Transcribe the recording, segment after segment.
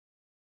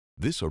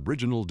This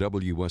original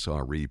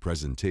WSRE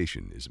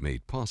presentation is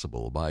made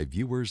possible by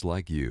viewers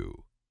like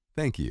you.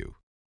 Thank you.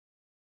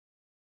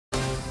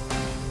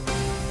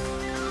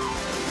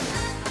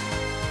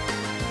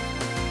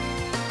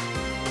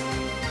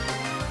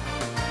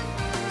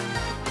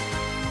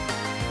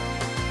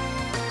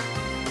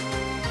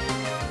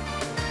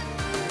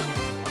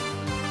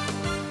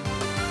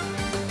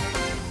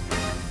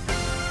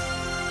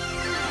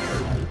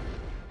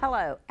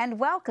 Hello, and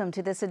welcome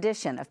to this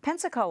edition of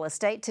Pensacola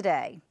State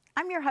Today.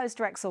 I'm your host,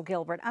 Wsre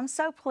Gilbert. I'm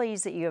so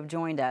pleased that you have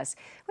joined us.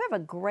 We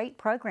have a great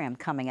program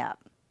coming up.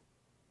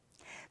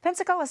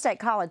 Pensacola State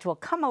College will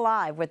come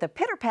alive with a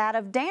pitter-pat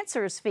of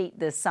dancers' feet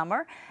this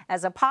summer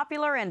as a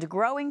popular and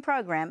growing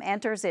program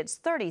enters its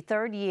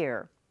 33rd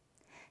year.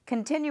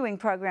 Continuing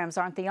programs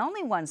aren't the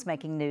only ones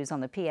making news on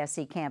the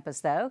PSC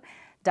campus, though.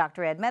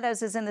 Dr. Ed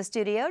Meadows is in the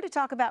studio to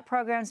talk about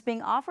programs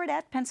being offered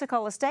at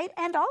Pensacola State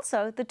and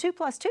also the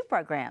 2+2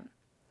 program.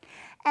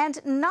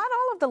 And not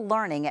all of the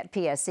learning at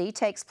PSC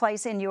takes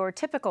place in your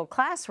typical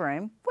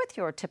classroom with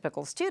your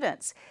typical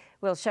students.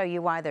 We'll show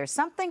you why there's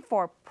something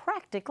for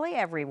practically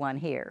everyone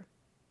here.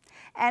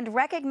 And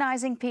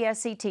recognizing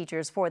PSC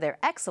teachers for their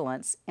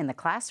excellence in the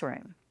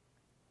classroom.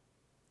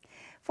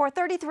 For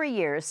 33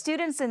 years,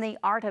 students in the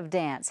art of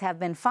dance have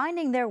been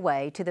finding their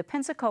way to the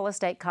Pensacola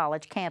State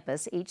College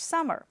campus each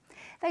summer.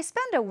 They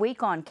spend a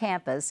week on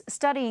campus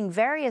studying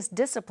various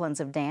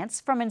disciplines of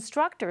dance from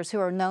instructors who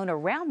are known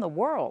around the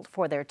world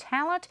for their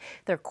talent,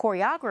 their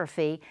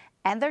choreography,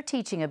 and their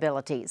teaching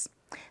abilities.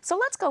 So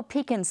let's go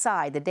peek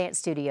inside the dance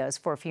studios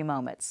for a few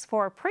moments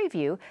for a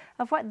preview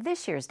of what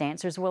this year's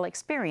dancers will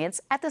experience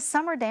at the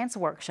Summer Dance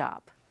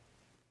Workshop.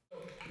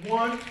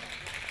 1,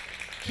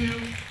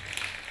 2,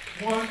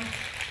 1,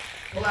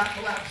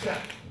 collapse,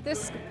 step.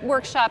 This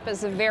workshop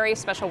is a very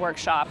special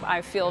workshop.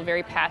 I feel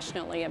very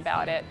passionately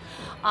about it.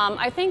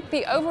 I think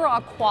the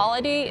overall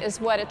quality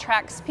is what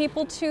attracts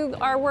people to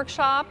our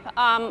workshop.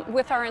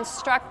 With our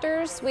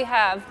instructors, we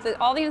have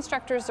all the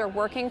instructors are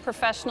working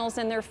professionals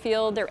in their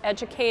field, they're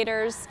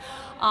educators.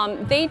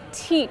 They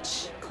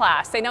teach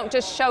class. They don't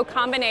just show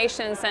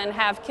combinations and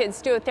have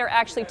kids do it, they're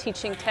actually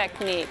teaching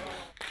technique.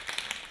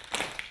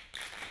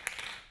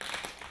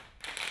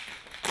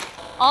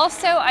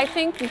 Also, I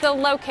think the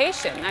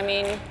location. I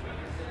mean,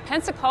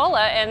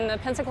 Pensacola and the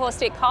Pensacola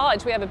State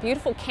College, we have a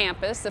beautiful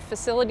campus. The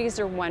facilities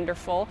are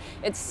wonderful.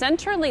 It's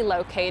centrally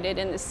located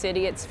in the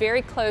city. It's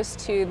very close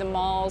to the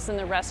malls and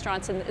the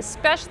restaurants, and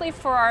especially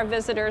for our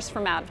visitors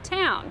from out of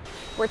town.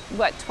 We're,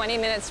 20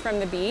 minutes from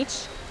the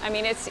beach? I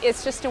mean,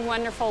 it's just a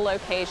wonderful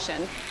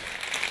location.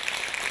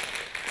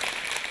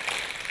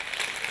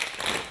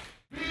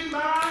 Be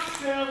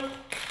myself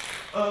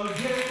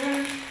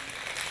again.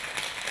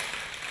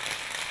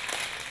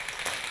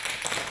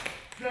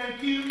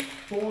 Thank you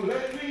for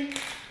letting me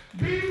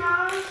be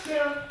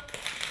myself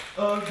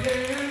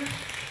again.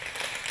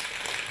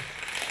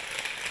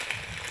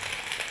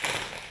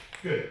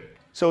 Good.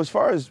 So as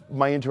far as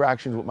my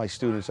interactions with my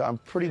students, I'm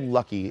pretty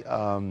lucky.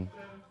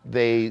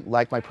 They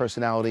like my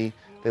personality,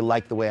 they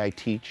like the way I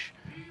teach,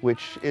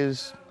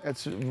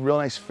 it's a real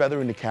nice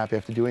feather in the cap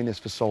after doing this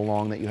for so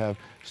long that you have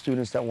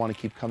students that want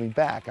to keep coming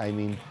back. I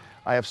mean,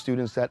 I have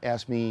students that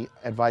ask me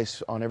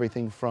advice on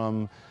everything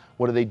from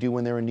what do they do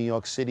when they're in New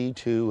York City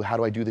to how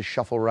do I do the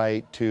shuffle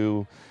right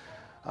to,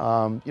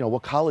 you know,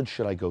 what college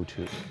should I go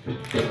to?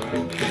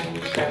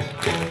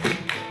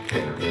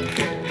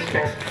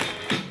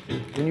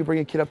 When you bring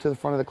a kid up to the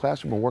front of the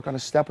classroom and work on a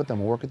step with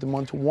them, or work with them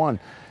one-to-one,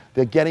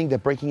 they're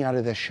breaking out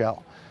of their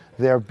shell.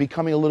 They're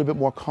becoming a little bit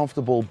more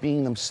comfortable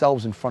being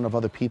themselves in front of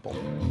other people.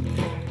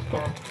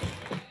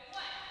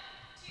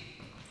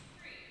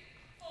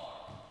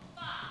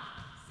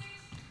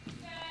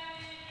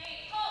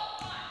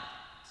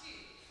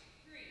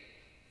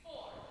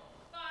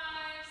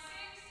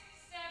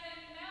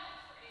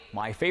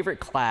 My favorite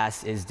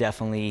class is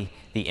definitely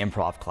the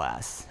improv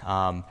class.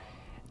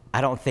 I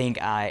don't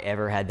think I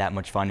ever had that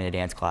much fun in a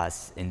dance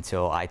class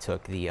until I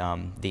took the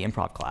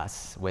improv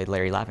class with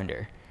Larry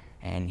Lavender.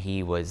 And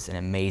he was an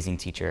amazing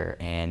teacher,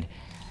 and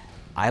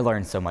I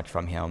learned so much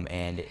from him,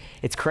 and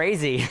it's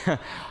crazy.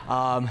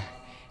 He'll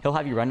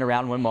have you run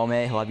around one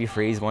moment, he'll have you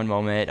freeze one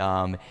moment,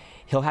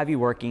 he'll have you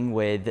working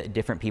with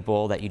different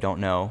people that you don't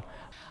know.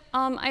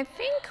 I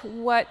think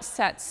what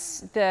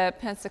sets the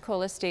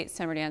Pensacola State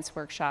Summer Dance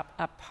Workshop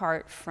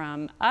apart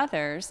from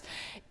others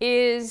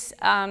is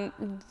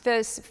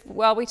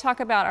we talk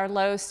about our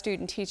low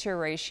student-teacher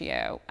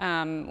ratio.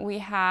 We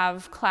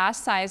have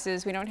class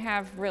sizes. We don't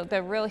have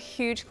the real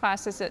huge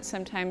classes that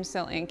sometimes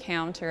they'll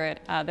encounter at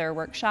other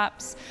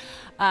workshops.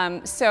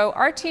 So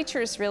our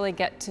teachers really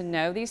get to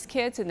know these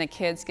kids, and the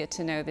kids get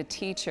to know the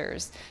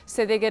teachers.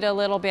 So they get a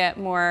little bit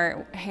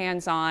more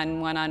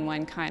hands-on,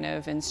 one-on-one kind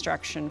of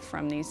instruction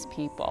from these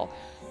people.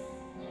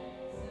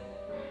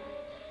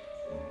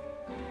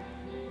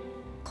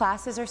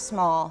 Classes are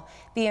small.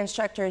 The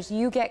instructors,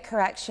 you get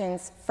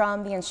corrections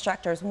from the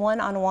instructors,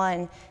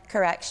 one-on-one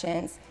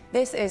corrections.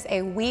 This is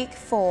a week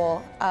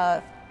full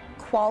of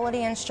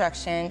quality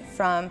instruction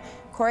from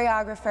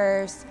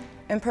choreographers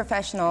and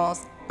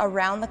professionals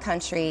around the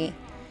country.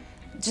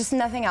 just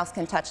nothing else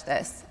can touch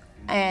this.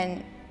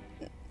 And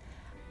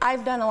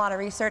I've done a lot of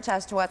research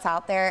as to what's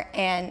out there,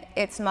 and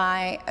it's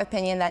my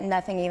opinion that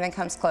nothing even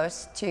comes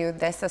close to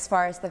this as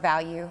far as the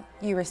value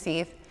you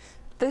receive.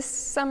 This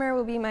summer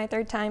will be my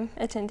 3rd time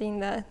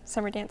attending the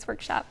summer dance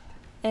workshop,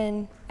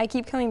 and I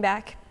keep coming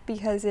back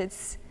because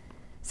it's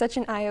such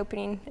an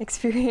eye-opening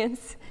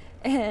experience,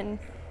 and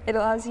it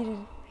allows you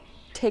to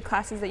take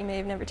classes that you may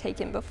have never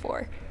taken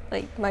before.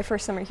 Like my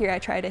first summer here, I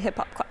tried a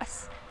hip-hop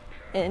class,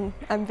 and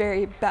I'm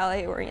very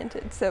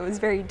ballet-oriented, so it was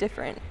very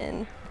different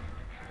and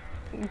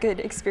good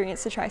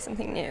experience to try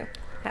something new.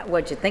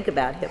 What'd you think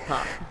about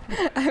hip-hop?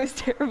 I was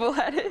terrible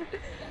at it.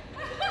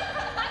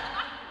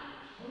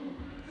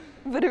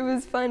 But it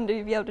was fun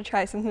to be able to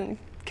try something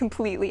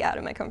completely out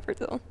of my comfort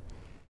zone.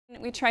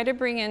 We try to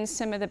bring in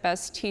some of the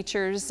best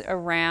teachers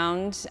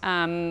around.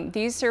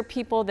 These are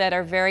people that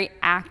are very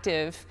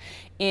active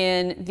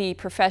in the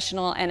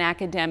professional and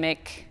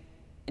academic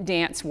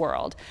dance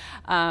world.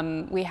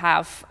 We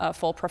have a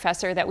full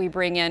professor that we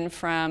bring in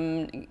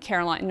from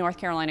North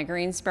Carolina,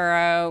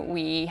 Greensboro.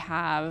 We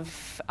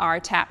have our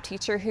tap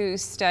teacher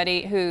who's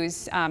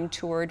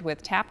toured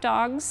with Tap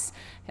Dogs,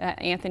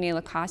 Anthony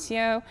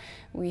Locasio.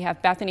 We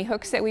have Bethany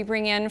Hooks that we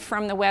bring in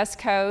from the West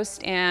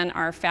Coast, and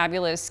our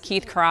fabulous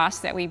Keith Cross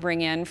that we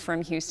bring in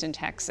from Houston,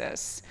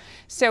 Texas.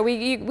 So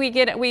we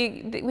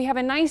have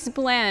a nice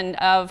blend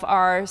of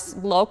our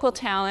local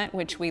talent,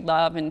 which we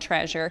love and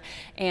treasure,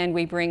 and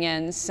we bring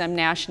in some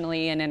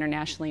nationally and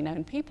internationally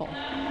known people.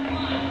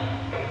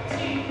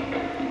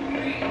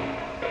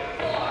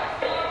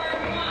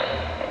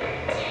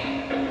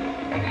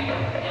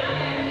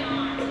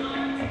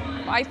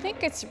 I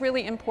think it's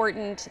really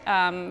important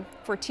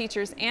for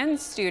teachers and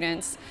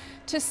students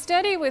to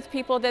study with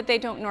people that they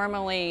don't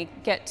normally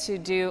get to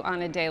do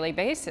on a daily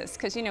basis.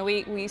 Because, you know,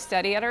 we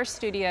study at our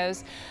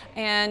studios,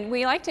 and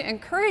we like to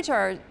encourage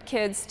our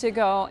kids to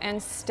go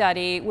and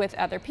study with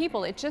other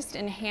people. It just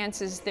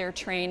enhances their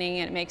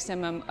training, and it makes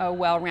them a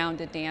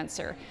well-rounded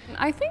dancer.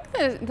 I think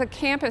the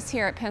campus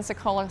here at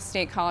Pensacola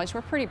State College,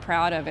 we're pretty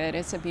proud of it.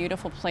 It's a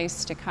beautiful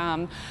place to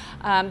come.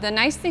 The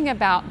nice thing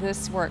about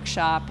this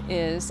workshop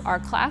is our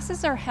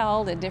classes are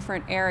held in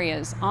different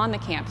areas on the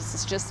campus.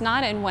 It's just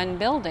not in one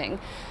building.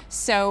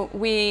 So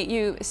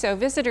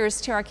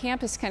visitors to our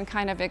campus can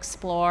kind of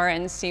explore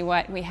and see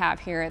what we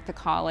have here at the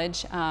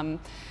college.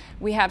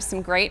 We have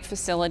some great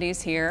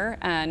facilities here,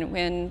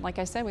 and like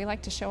I said, we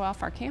like to show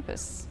off our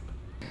campus.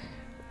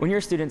 When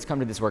your students come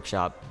to this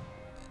workshop,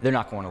 they're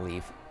not going to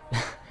leave.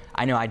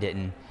 I know I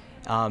didn't.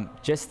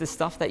 Just the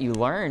stuff that you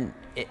learn,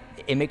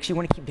 it makes you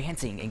want to keep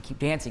dancing and keep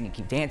dancing and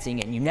keep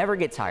dancing, and you never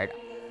get tired.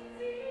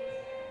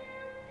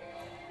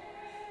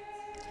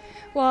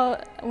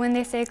 Well, when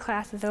they say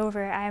class is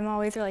over, I'm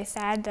always really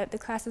sad that the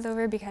class is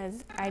over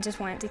because I just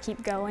want it to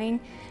keep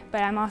going.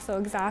 But I'm also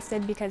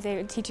exhausted because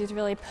teachers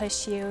really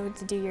push you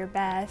to do your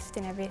best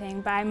and everything.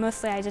 But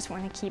I just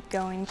want to keep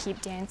going,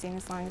 keep dancing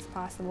as long as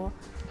possible.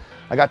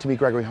 I got to meet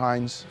Gregory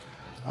Hines,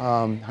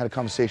 had a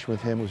conversation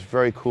with him. It was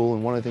very cool,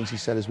 and one of the things he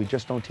said is, we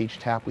just don't teach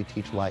tap, we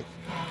teach life.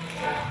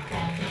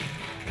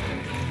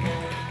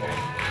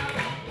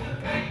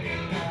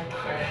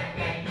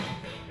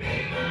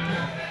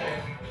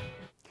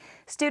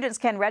 Students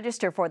can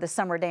register for the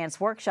Summer Dance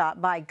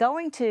Workshop by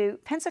going to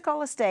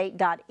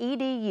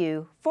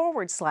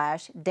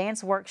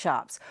pensacolaState.edu/dance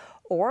workshops,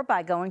 or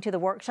by going to the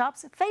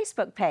workshop's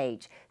Facebook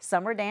page,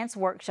 Summer Dance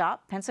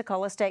Workshop,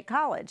 Pensacola State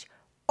College,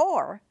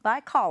 or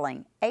by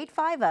calling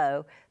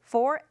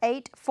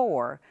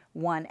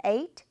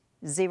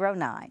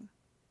 850-484-1809.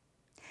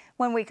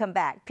 When we come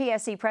back,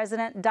 PSC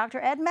President Dr.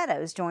 Ed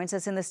Meadows joins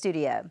us in the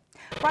studio.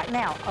 Right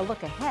now, a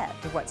look ahead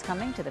to what's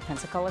coming to the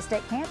Pensacola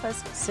State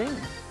campus soon.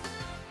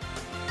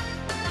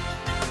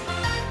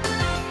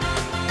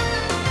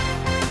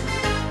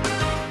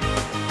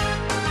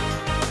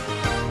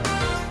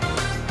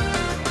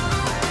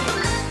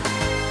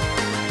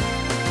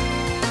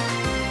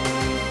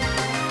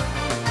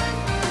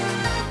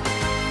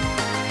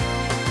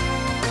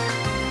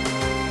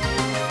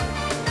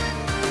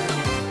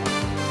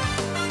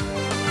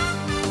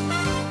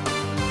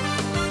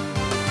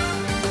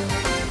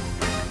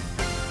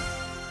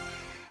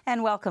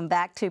 And welcome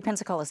back to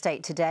Pensacola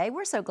State Today.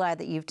 We're so glad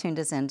that you've tuned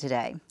us in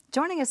today.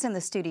 Joining us in the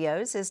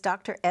studios is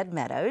Dr. Ed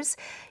Meadows.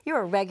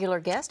 You're a regular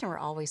guest, and we're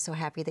always so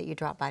happy that you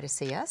dropped by to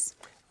see us.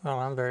 Well,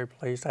 I'm very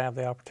pleased to have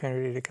the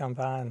opportunity to come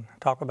by and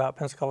talk about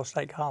Pensacola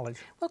State College.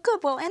 Well,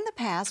 good. Well, in the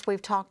past,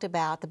 we've talked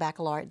about the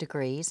baccalaureate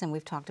degrees, and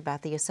we've talked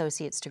about the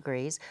associate's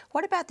degrees.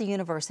 What about the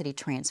university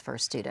transfer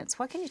students?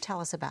 What can you tell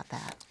us about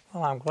that?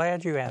 Well, I'm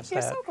glad you asked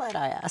You're that. so glad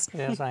I asked.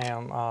 Yes, I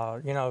am.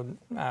 You know,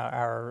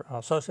 our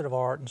Associate of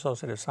Art and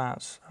Associate of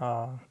Science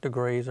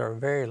degrees are a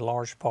very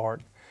large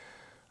part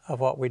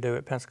of what we do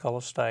at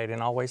Pensacola State,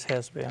 and always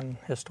has been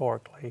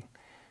historically.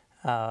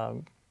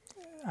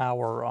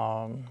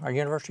 Our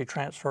university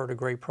transfer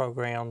degree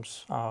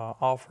programs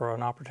offer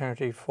an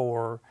opportunity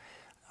for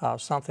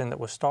something that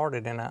was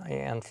started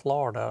in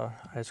Florida.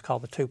 It's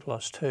called the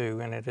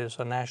 2+2, and it is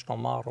a national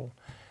model,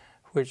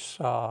 which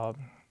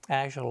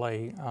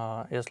actually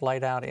is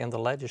laid out in the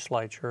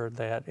legislature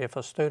that if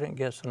a student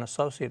gets an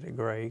associate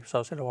degree,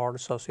 Associate of Art,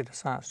 Associate of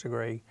Science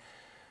degree,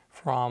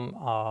 from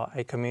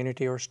a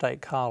community or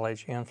state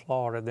college in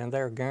Florida, then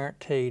they're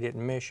guaranteed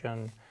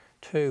admission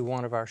to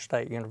one of our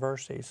state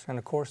universities. And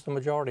of course, the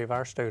majority of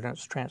our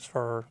students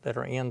transfer that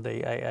are in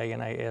the AA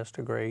and AS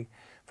degree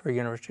for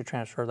university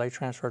transfer. They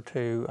transfer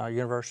to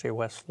University of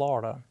West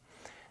Florida.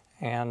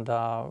 And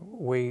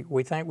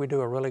we think we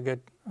do a really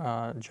good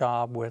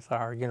job with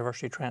our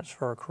university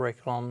transfer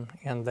curriculum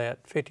in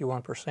that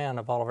 51%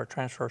 of all of our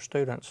transfer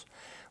students,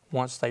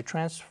 once they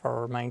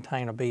transfer,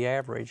 maintain a B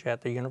average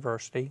at the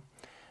university.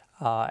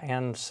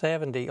 And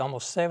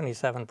almost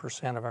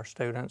 77% of our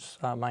students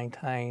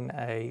maintain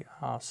a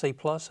C+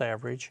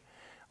 average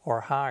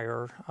or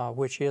higher,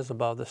 which is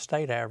above the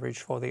state average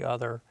for the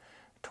other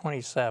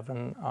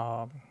 27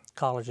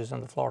 colleges in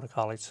the Florida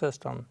college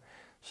system.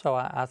 So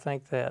I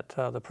think that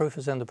the proof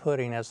is in the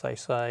pudding, as they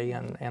say,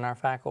 and our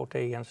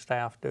faculty and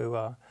staff do,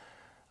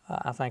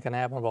 I think, an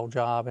admirable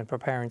job in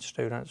preparing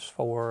students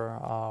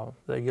for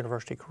the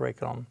university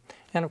curriculum.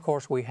 And of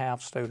course, we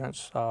have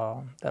students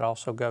that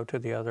also go to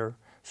the other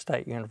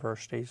state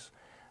universities.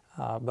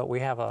 But we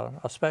have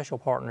a special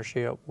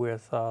partnership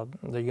with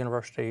the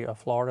University of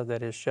Florida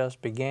that is just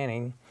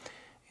beginning.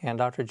 And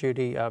Dr.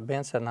 Judy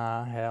Benson and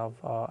I have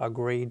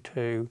agreed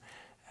to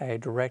a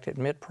direct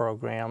admit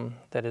program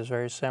that is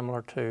very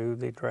similar to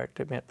the direct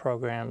admit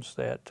programs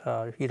that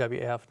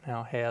UWF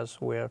now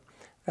has with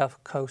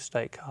Gulf Coast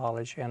State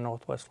College and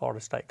Northwest Florida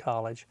State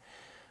College,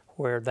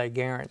 where they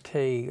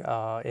guarantee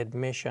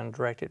admission,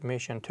 direct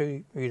admission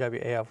to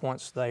UWF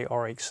once they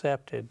are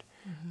accepted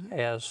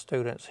as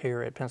students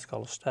here at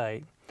Pensacola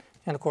State.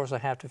 And of course, they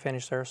have to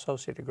finish their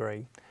associate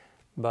degree.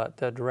 But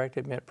the direct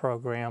admit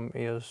program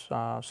is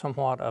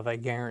somewhat of a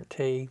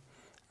guarantee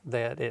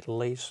that at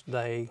least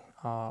they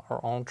are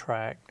on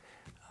track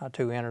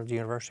to enter the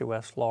University of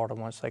West Florida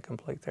once they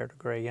complete their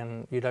degree.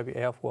 And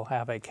UWF will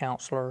have a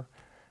counselor,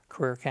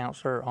 career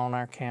counselor on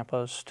our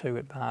campus to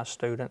advise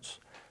students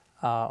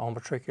on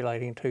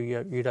matriculating to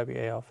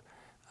UWF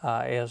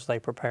as they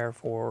prepare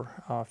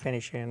for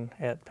finishing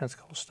at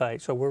Pensacola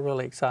State. So we're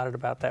really excited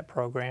about that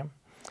program.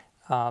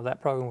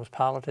 That program was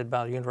piloted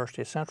by the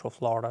University of Central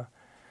Florida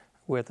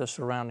with the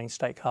surrounding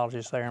state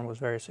colleges there and was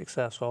very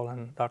successful,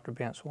 and Dr.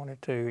 Bentz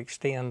wanted to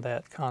extend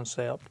that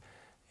concept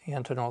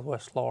into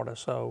Northwest Florida,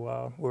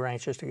 so we're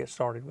anxious to get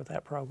started with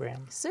that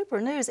program. Super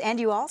news, and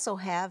you also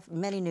have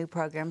many new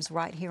programs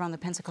right here on the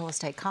Pensacola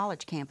State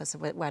College campus.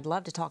 I'd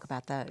love to talk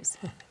about those.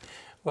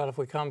 Well, if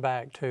we come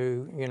back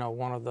to,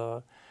 one of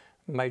the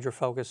major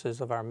focuses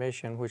of our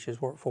mission, which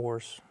is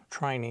workforce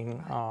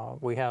training,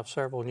 we have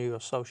several new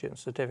associate and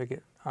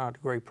certificate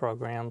degree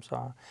programs.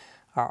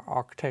 Our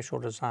architectural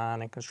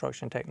design and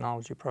construction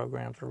technology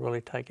programs are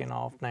really taking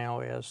off now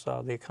as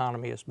the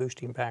economy is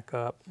boosting back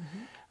up.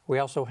 We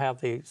also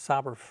have the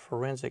cyber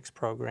forensics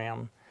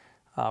program,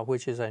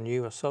 which is a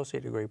new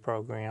associate degree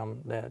program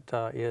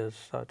that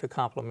is to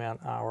complement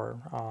our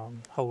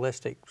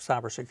holistic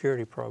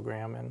cybersecurity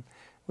program. And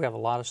we have a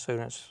lot of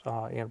students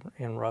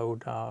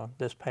enrolled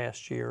this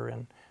past year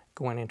and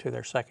going into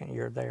their second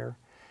year there.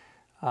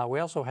 We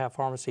also have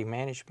pharmacy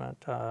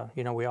management.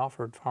 We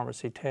offered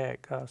pharmacy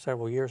tech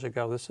several years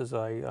ago. This is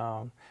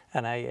an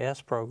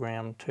AS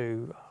program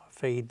to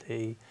feed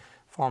the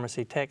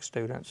pharmacy tech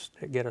students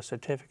to get a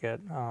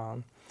certificate,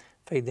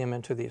 feed them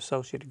into the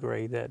associate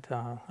degree that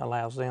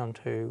allows them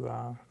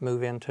to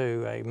move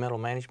into a middle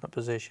management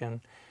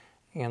position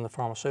in the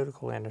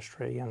pharmaceutical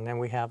industry. And then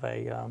we have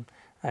a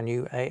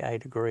new AA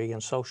degree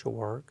in social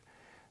work,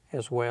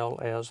 as well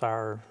as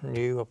our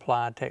new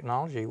applied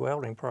technology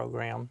welding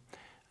program.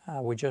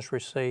 We just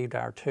received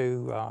our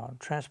 2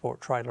 transport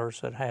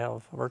trailers that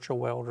have virtual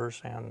welders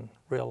and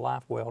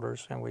real-life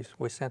welders, and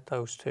we sent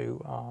those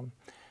to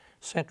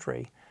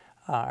Century,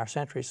 our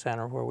Century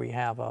Center, where we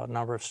have a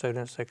number of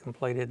students that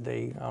completed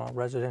the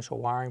residential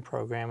wiring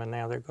program, and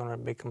now they're going to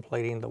be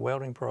completing the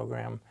welding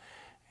program.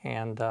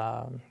 And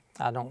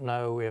I don't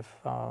know if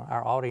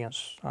our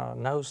audience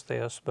knows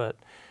this, but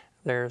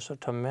there's a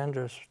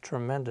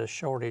tremendous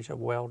shortage of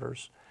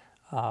welders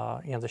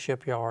in the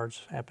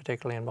shipyards, and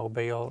particularly in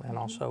Mobile, and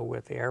also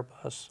with the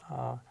Airbus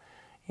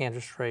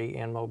industry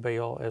in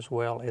Mobile, as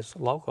well as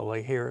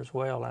locally here as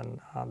well. And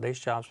these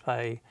jobs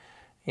pay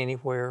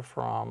anywhere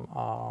from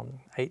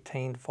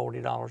 $18 to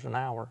 $40 an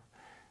hour.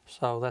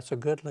 So that's a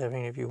good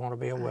living if you want to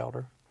be a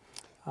welder.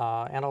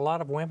 And a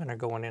lot of women are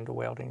going into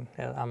welding.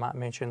 I might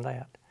mention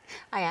that.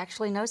 I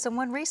actually know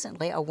someone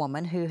recently, a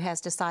woman who has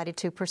decided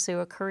to pursue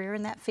a career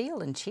in that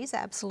field, and she's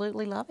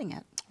absolutely loving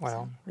it.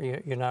 Well,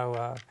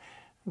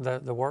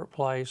 the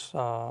workplace,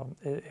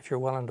 if you're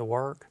willing to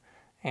work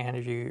and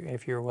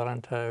if you're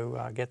willing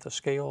to get the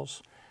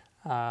skills,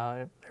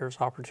 there's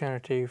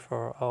opportunity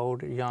for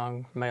old,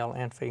 young, male,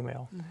 and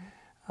female.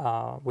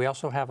 We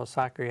also have a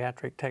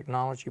psychiatric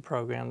technology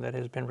program that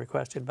has been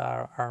requested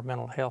by our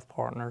mental health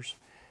partners,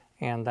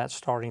 and that's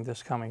starting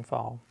this coming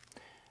fall.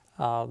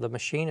 The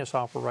machinist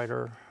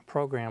operator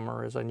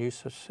programmer is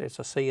it's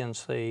a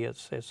CNC.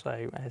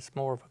 It's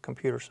more of a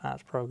computer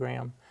science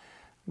program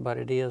but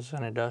it is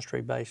an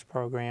industry-based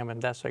program,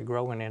 and that's a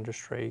growing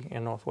industry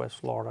in Northwest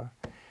Florida.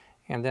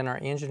 And then our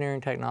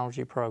engineering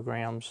technology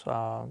programs,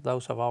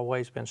 those have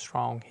always been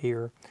strong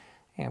here,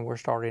 and we're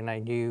starting a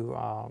new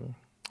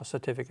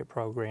certificate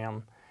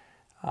program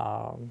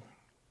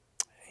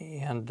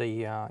in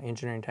the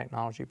engineering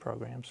technology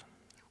programs.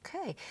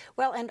 Okay.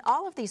 Well, and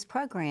all of these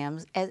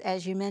programs,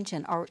 as you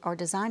mentioned, are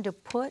designed to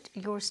put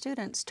your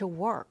students to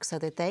work so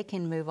that they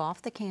can move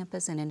off the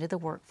campus and into the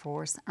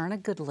workforce, earn a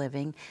good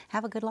living,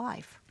 have a good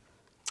life.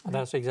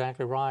 That's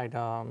exactly right.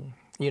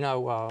 You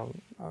know,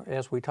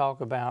 as we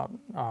talk about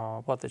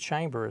what the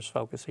Chamber is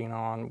focusing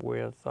on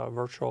with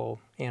virtual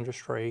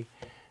industry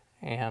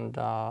and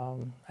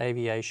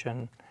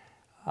aviation,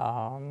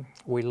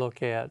 we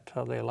look at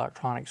the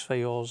electronics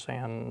fields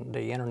and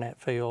the internet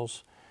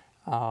fields.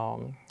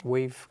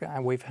 We've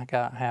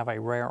have a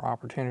rare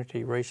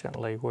opportunity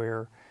recently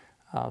where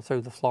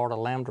through the Florida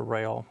Lambda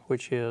Rail,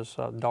 which is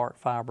a dark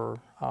fiber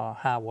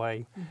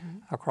highway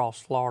across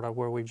Florida,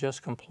 where we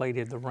just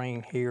completed the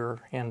ring here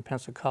in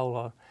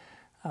Pensacola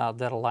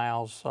that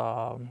allows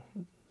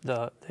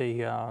the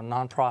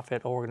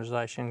nonprofit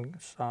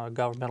organizations,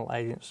 governmental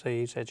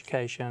agencies,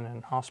 education,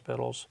 and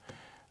hospitals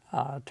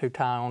to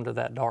tie onto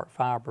that dark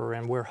fiber,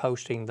 and we're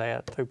hosting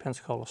that through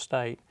Pensacola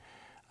State.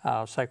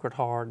 Sacred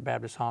Heart,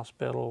 Baptist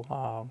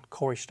Hospital,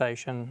 Corey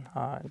Station,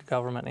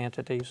 government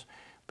entities.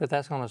 But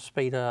that's going to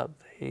speed up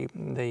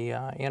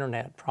the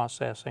internet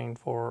processing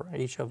for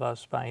each of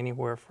us by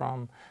anywhere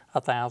from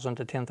 1,000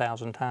 to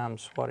 10,000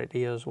 times what it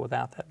is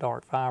without that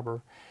dark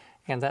fiber.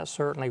 And that's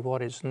certainly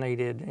what is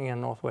needed in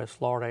Northwest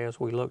Florida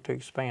as we look to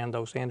expand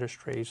those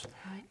industries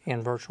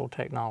in virtual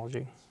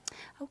technology.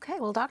 Okay,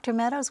 well, Dr.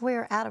 Meadows,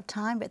 we're out of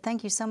time, but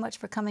thank you so much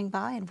for coming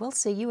by, and we'll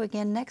see you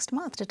again next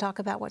month to talk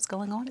about what's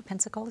going on at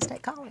Pensacola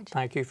State College.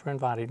 Thank you for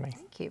inviting me.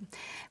 Thank you.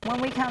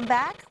 When we come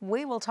back,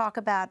 we will talk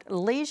about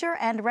leisure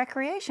and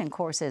recreation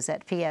courses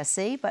at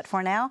PSC, but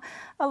for now,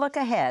 a look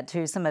ahead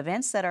to some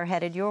events that are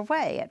headed your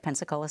way at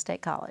Pensacola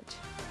State College.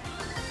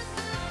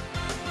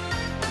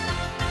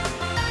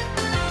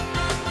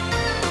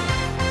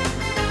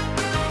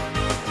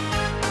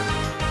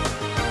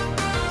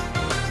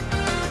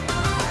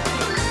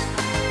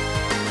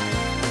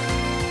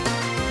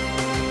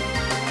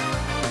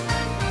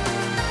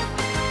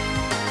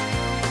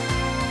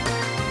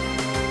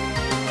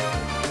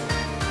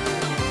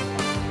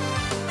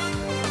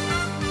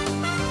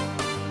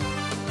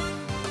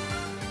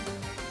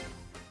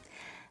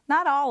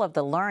 Not all of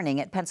the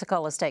learning at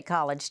Pensacola State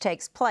College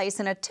takes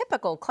place in a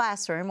typical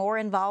classroom or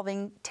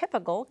involving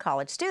typical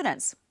college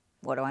students.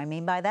 What do I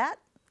mean by that?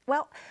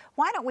 Well,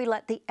 why don't we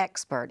let the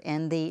expert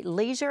in the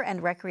leisure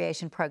and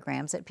recreation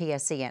programs at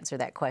PSC answer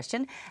that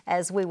question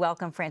as we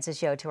welcome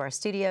Frances Yo to our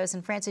studios.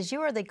 And Frances,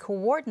 you are the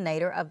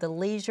coordinator of the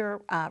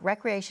leisure,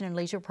 recreation and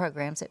leisure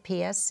programs at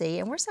PSC,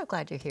 and we're so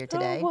glad you're here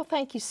today. Oh, well,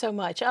 thank you so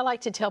much. I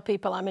like to tell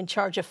people I'm in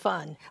charge of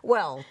fun.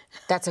 Well,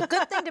 that's a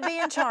good thing to be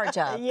in charge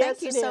of. Yes,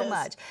 thank you so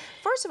much.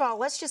 First of all,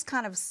 let's just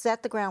kind of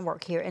set the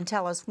groundwork here and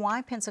tell us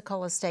why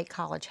Pensacola State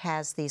College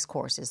has these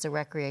courses, the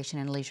recreation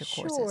and leisure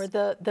courses.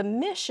 Sure. The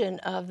mission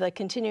of the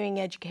continuing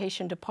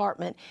education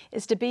department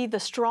is to be the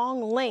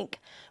strong link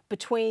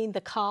between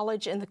the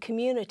college and the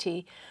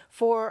community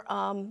for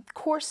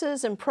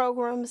courses and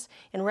programs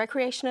in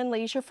recreation and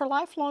leisure for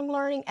lifelong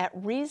learning at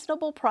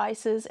reasonable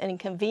prices and in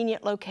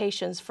convenient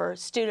locations for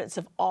students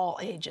of all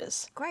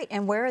ages. Great.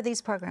 And where are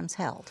these programs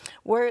held?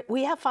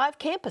 We have 5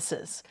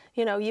 campuses.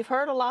 You know, you've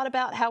heard a lot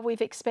about how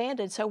we've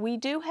expanded, so we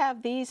do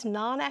have these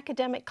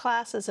non-academic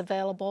classes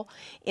available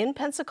in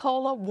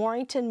Pensacola,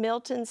 Warrenton,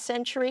 Milton,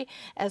 Century,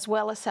 as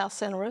well as South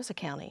Santa Rosa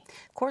County.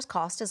 Of course,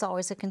 cost is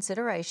always a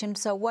consideration.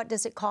 So what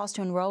does it cost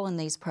to enroll in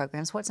these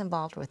programs? What's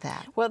involved with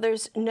that? Well,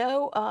 there's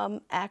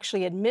no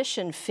actually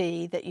admission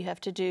fee that you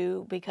have to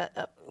do because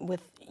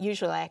with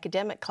usually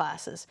academic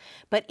classes,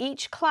 but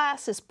each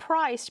class is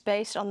priced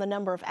based on the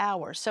number of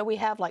hours. So we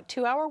have like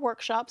 2-hour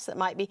workshops that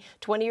might be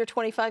 $20 or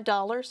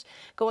 $25,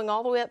 going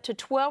all the way up to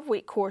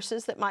 12-week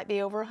courses that might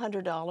be over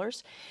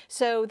 $100.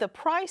 So the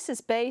price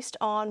is based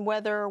on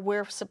whether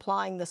we're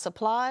supplying the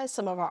supplies.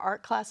 Some of our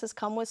art classes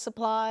come with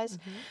supplies.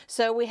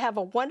 So we have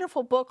a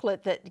wonderful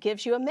booklet that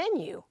gives you a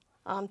menu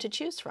to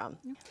choose from.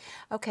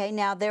 Okay,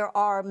 now there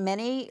are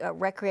many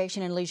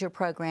recreation and leisure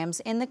programs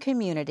in the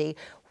community.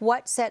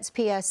 What sets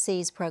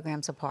PSC's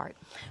programs apart?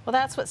 Well,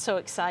 that's what's so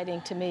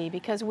exciting to me,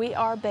 because we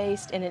are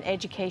based in an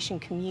education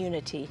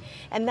community,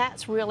 and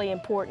that's really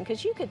important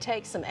because you could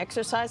take some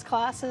exercise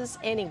classes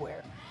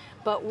anywhere,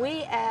 but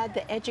we add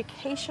the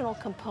educational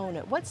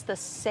component. What's the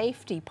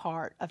safety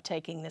part of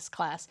taking this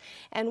class,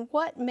 and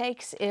what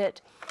makes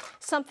it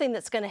something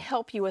that's going to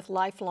help you with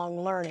lifelong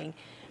learning?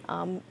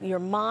 Your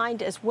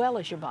mind as well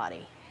as your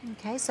body.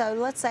 Okay, so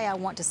let's say I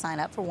want to sign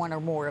up for one or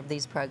more of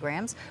these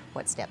programs.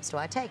 What steps do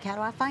I take? How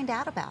do I find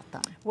out about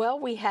them? Well,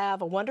 we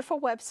have a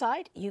wonderful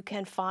website. You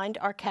can find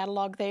our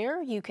catalog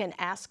there. You can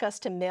ask us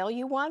to mail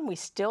you one. We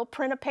still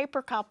print a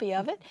paper copy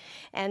of it.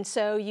 And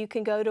so you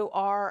can go to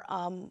our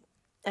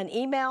an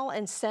email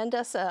and send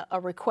us a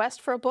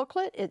request for a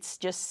booklet. It's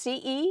just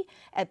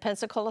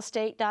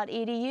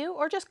ce@pensacolaState.edu,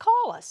 or just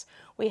call us.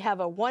 We have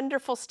a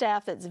wonderful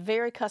staff that's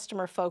very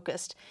customer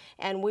focused,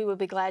 and we would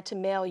be glad to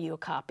mail you a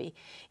copy.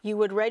 You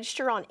would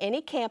register on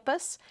any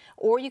campus,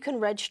 or you can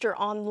register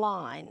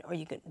online, or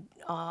you can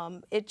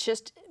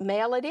just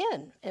mail it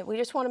in. We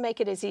just want to make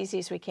it as easy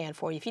as we can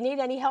for you. If you need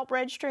any help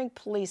registering,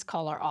 please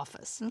call our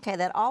office. Okay,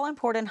 that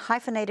all-important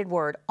hyphenated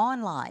word,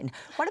 online.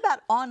 What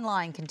about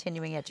online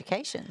continuing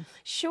education?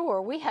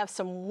 Sure, we have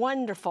some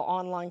wonderful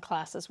online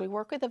classes. We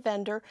work with a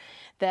vendor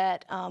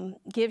that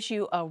gives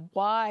you a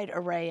wide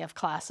array of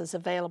classes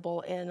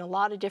available in a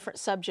lot of different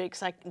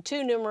subjects, like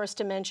too numerous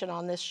to mention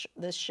on this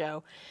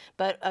show.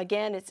 But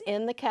again, it's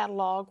in the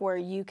catalog where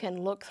you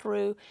can look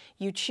through,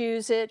 you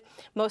choose it.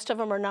 Most of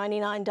them are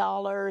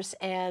 $99,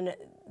 and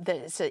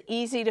it's an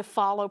easy to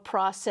follow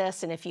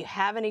process, and if you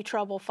have any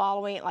trouble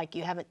following it, like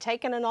you haven't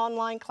taken an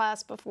online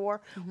class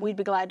before, we'd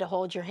be glad to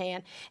hold your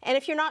hand. And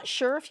if you're not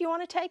sure if you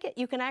want to take it,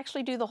 you can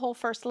actually do the whole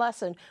first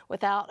lesson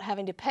without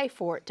having to pay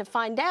for it to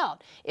find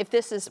out if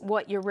this is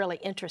what you're really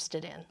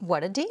interested in.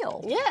 What a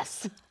deal.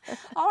 Yes.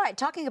 All right,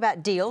 talking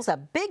about deals, a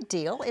big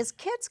deal is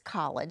Kids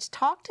College.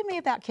 Talk to me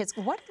about Kids.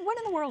 What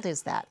in the world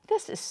is that?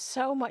 This is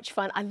so much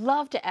fun. I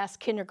love to ask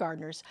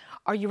kindergartners,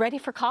 are you ready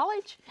for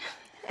college?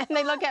 And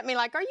they look at me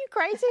like, are you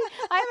crazy?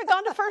 I haven't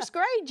gone to first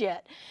grade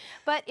yet.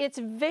 But it's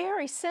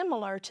very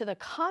similar to the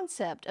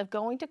concept of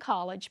going to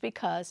college,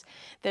 because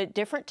the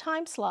different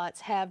time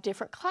slots have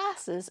different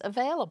classes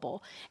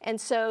available.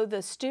 And so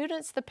the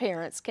students, the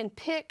parents, can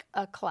pick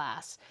a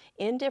class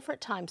in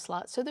different time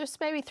slots. So there's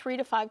maybe 3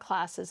 to 5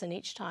 classes in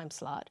each time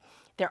slot.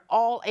 They're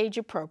all age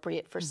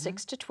appropriate for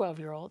 6 to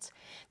 12-year-olds.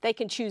 They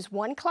can choose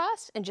one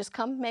class and just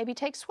come maybe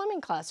take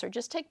swimming class or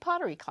just take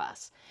pottery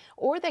class.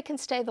 Or they can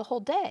stay the whole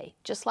day,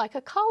 just like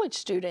a college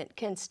student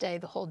can stay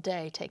the whole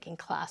day taking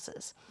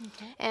classes.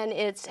 Okay. And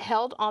it's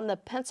held on the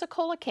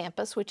Pensacola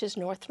campus, which is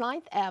North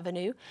 9th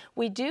Avenue.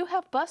 We do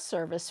have bus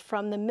service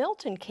from the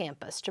Milton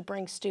campus to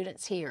bring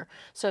students here.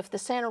 So if the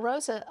Santa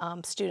Rosa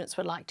students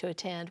would like to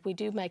attend, we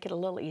do make it a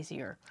little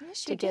easier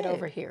to get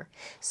over here.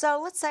 So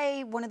let's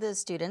say one of the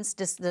students,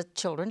 the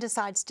children,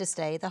 decides to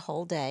stay the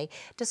whole day.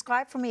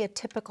 Describe for me a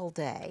typical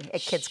day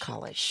at Kids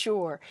College.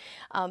 Sure.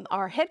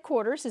 Our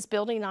headquarters is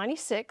Building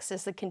 96,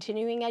 is the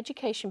continuing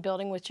education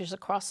building, which is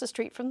across the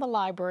street from the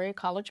library,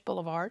 College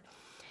Boulevard.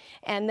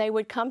 And they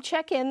would come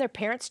check in. Their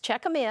parents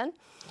check them in.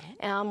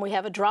 We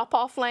have a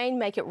drop-off lane,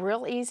 make it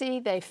real easy.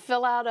 They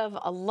fill out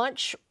a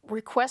lunch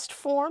request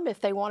form if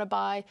they want to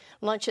buy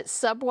lunch at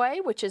Subway,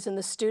 which is in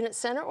the Student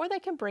Center, or they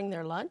can bring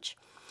their lunch.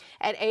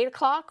 At 8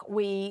 o'clock,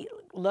 we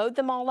load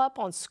them all up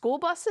on school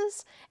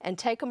buses and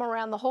take them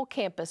around the whole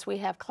campus. We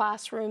have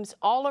classrooms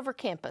all over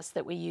campus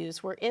that we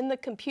use. We're in the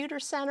computer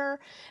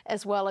center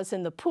as well as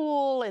in the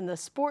pool, in the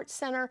sports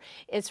center.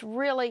 It's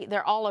really,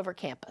 they're all over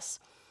campus.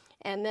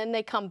 And then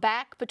they come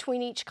back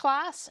between each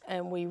class,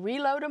 and we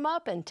reload them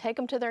up and take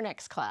them to their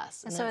next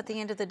class. And so at the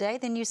end of the day,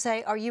 then you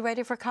say, are you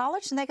ready for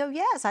college? And they go,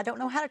 yes, I don't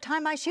know how to tie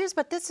my shoes,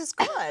 but this is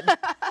good.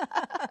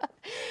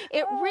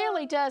 It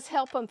really does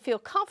help them feel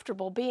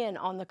comfortable being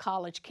on the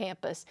college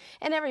campus.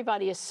 And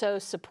everybody is so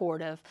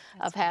supportive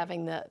of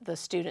having the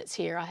students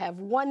here. I have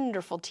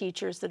wonderful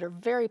teachers that are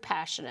very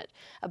passionate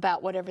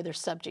about whatever their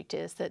subject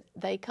is, that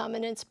they come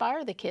and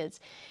inspire the kids.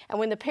 And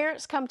when the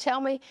parents come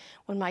tell me,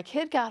 when my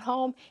kid got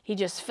home, he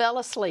just fell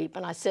asleep,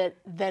 and I said,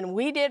 then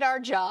we did our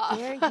job.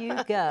 There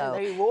you go.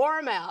 They wore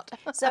them out.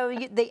 So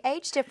the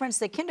age difference,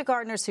 the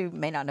kindergartners who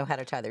may not know how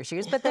to tie their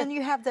shoes, but then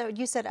you have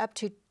you said up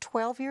to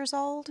 12 years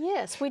old?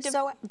 Yes.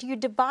 So do you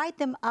divide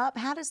them up?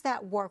 How does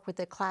that work with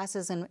the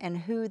classes and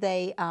who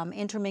they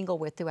intermingle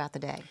with throughout the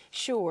day?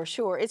 Sure,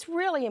 sure. It's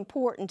really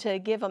important to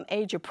give them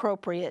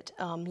age-appropriate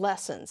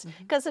lessons,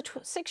 because a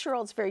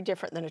 6-year-old is very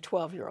different than a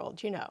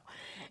 12-year-old, you know.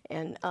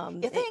 And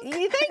you think?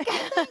 You think?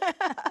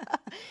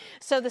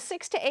 So the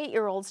 6 to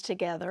 8-year-olds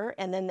together,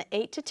 and then the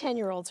 8 to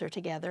 10-year-olds are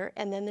together,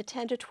 and then the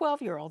 10 to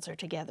 12-year-olds are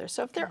together.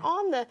 So if they're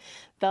on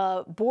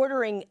the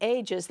bordering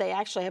ages, they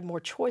actually have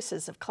more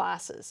choices of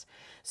classes.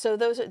 So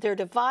they're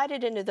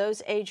divided into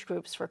those age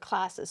groups for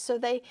classes. So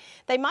they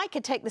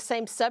could take the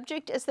same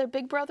subject as their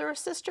big brother or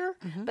sister,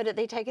 but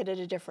they take it at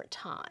a different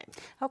time.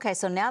 Okay,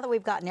 so now that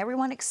we've gotten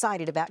everyone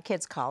excited about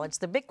Kids College,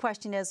 the big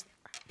question is,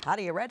 how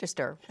do you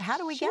register? How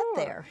do we get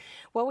there?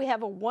 Well, we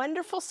have a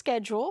wonderful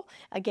schedule.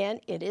 Again,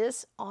 it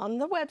is on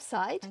the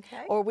website,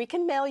 or we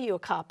can mail you a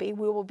copy.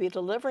 We will be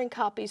delivering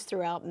copies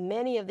throughout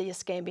many of the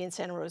Escambia and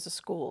Santa Rosa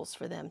schools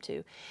for them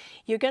to.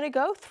 You're going to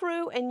go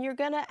through and you're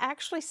going to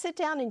actually sit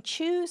down and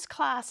choose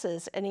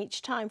classes in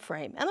each time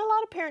frame. And a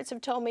lot of parents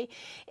have told me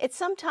it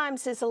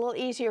sometimes is a little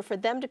easier for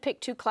them to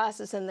pick 2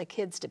 classes than the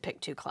kids to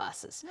pick 2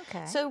 classes.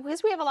 Okay. So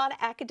because we have a lot of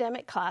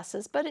academic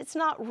classes, but it's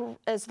not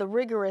as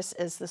rigorous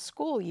as the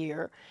school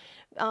year.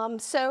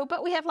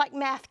 But we have like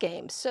math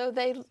games, so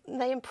they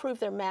improve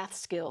their math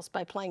skills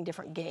by playing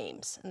different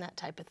games and that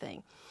type of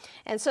thing.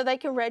 And so they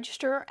can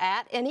register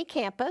at any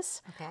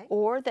campus,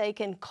 or they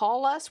can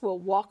call us. We'll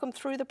walk them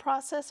through the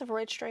process of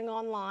registering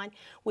online.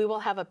 We will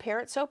have a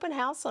Parents Open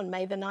House on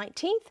May the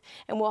 19th,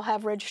 and we'll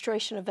have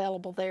registration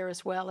available there,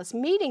 as well as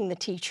meeting the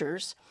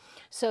teachers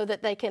so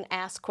that they can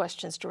ask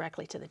questions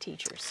directly to the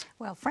teachers.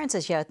 Well,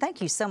 Frances Yo,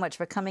 thank you so much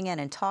for coming in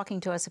and talking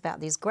to us about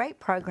these great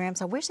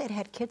programs. I wish they'd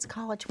had Kids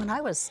College when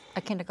I was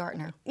a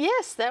kindergartner.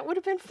 Yes, that would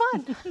have been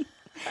fun.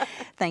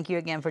 Thank you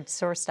again for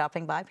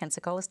stopping by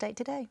Pensacola State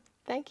today.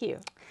 Thank you.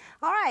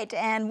 All right,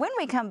 and when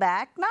we come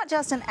back, not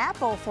just an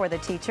apple for the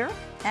teacher,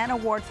 an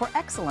award for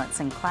excellence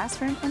in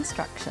classroom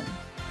instruction.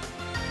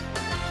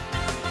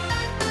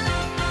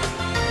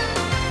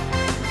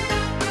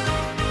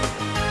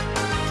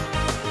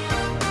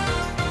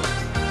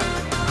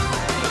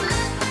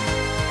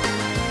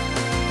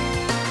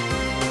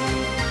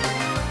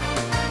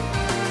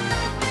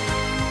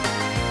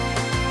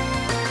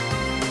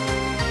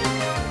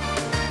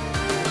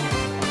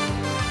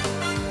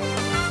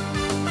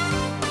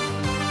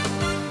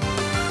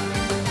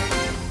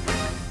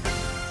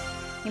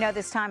 You know,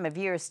 this time of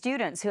year,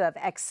 students who have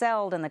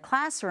excelled in the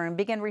classroom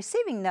begin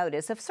receiving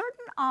notice of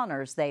certain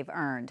honors they've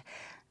earned.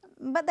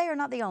 But they are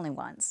not the only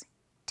ones.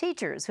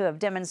 Teachers who have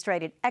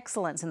demonstrated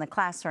excellence in the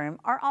classroom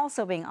are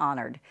also being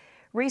honored.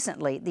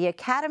 Recently, the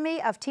Academy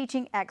of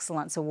Teaching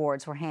Excellence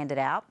Awards were handed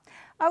out.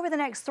 Over the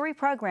next 3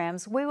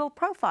 programs, we will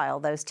profile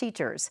those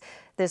teachers.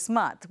 This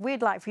month,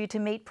 we'd like for you to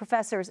meet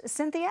Professors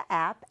Cynthia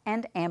App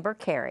and Amber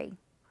Carey.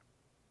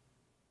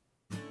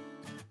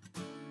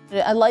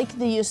 I like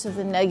the use of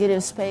the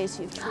negative space.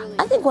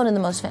 I think one of the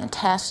most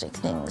fantastic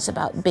things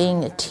about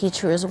being a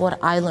teacher is what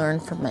I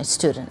learned from my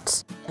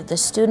students. The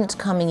students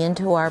coming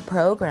into our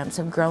programs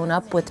have grown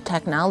up with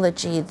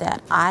technology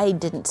that I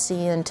didn't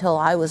see until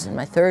I was in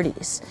my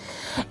 30s.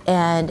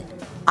 And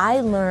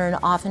I learn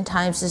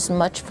oftentimes as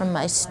much from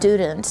my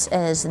students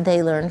as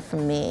they learn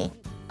from me.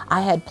 I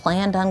had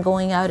planned on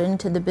going out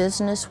into the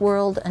business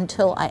world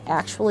until I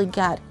actually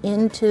got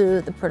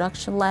into the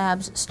production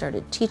labs,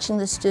 started teaching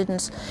the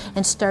students,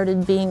 and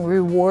started being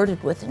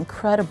rewarded with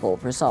incredible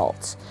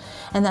results.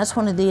 And that's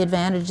one of the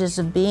advantages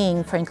of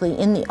being, frankly,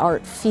 in the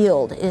art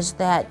field, is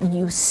that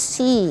you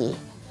see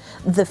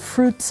the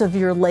fruits of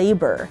your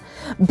labor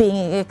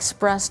being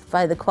expressed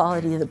by the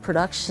quality of the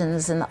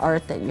productions and the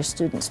art that your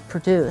students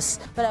produce.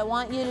 But I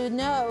want you to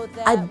know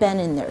that I've been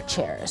in their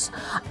chairs.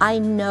 I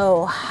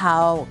know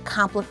how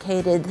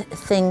complicated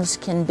things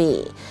can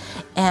be.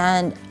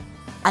 And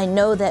I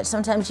know that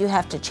sometimes you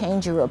have to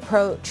change your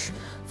approach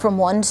from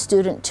one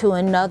student to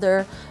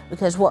another,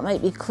 because what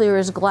might be clear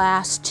as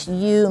glass to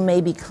you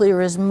may be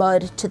clear as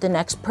mud to the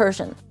next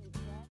person.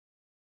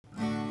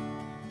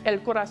 El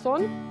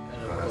corazón.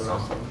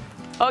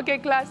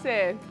 Ok,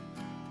 clase.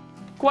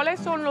 ¿Cuáles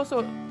son los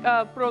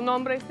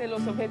pronombres de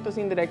los objetos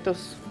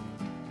indirectos?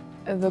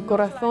 El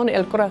corazón,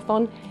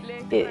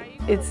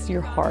 it's your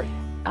heart.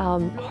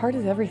 Heart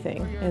is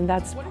everything, and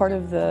that's part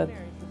of the,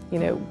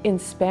 in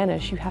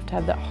Spanish, you have to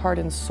have that heart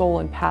and soul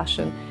and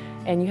passion,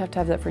 and you have to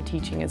have that for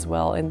teaching as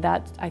well, and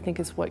that, I think,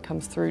 is what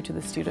comes through to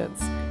the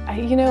students.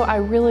 I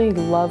really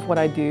love what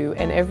I do,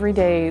 and every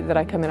day that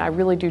I come in, I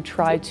really do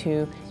try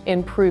to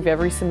improve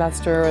every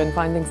semester and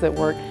find things that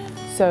work.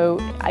 So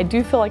I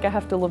do feel like I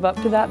have to live up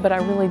to that, but I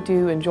really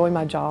do enjoy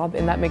my job,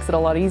 and that makes it a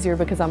lot easier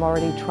because I'm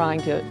already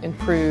trying to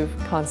improve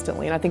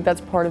constantly, and I think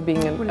that's part of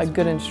being a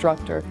good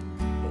instructor.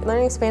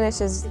 Learning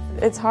Spanish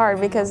it's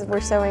hard because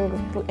we're so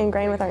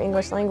ingrained with our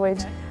English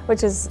language,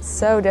 which is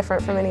so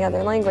different from any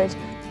other language.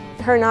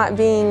 Her not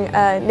being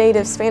a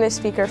native Spanish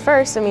speaker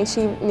first, I mean,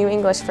 she knew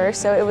English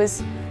first, so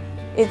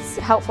it's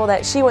helpful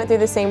that she went through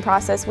the same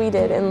process we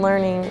did in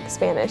learning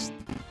Spanish.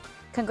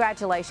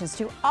 Congratulations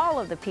to all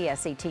of the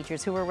PSE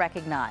teachers who were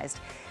recognized.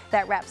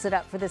 That wraps it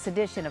up for this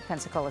edition of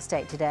Pensacola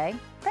State Today.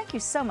 Thank you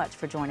so much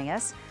for joining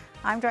us.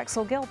 I'm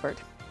Drexel Gilbert.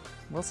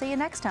 We'll see you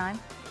next time.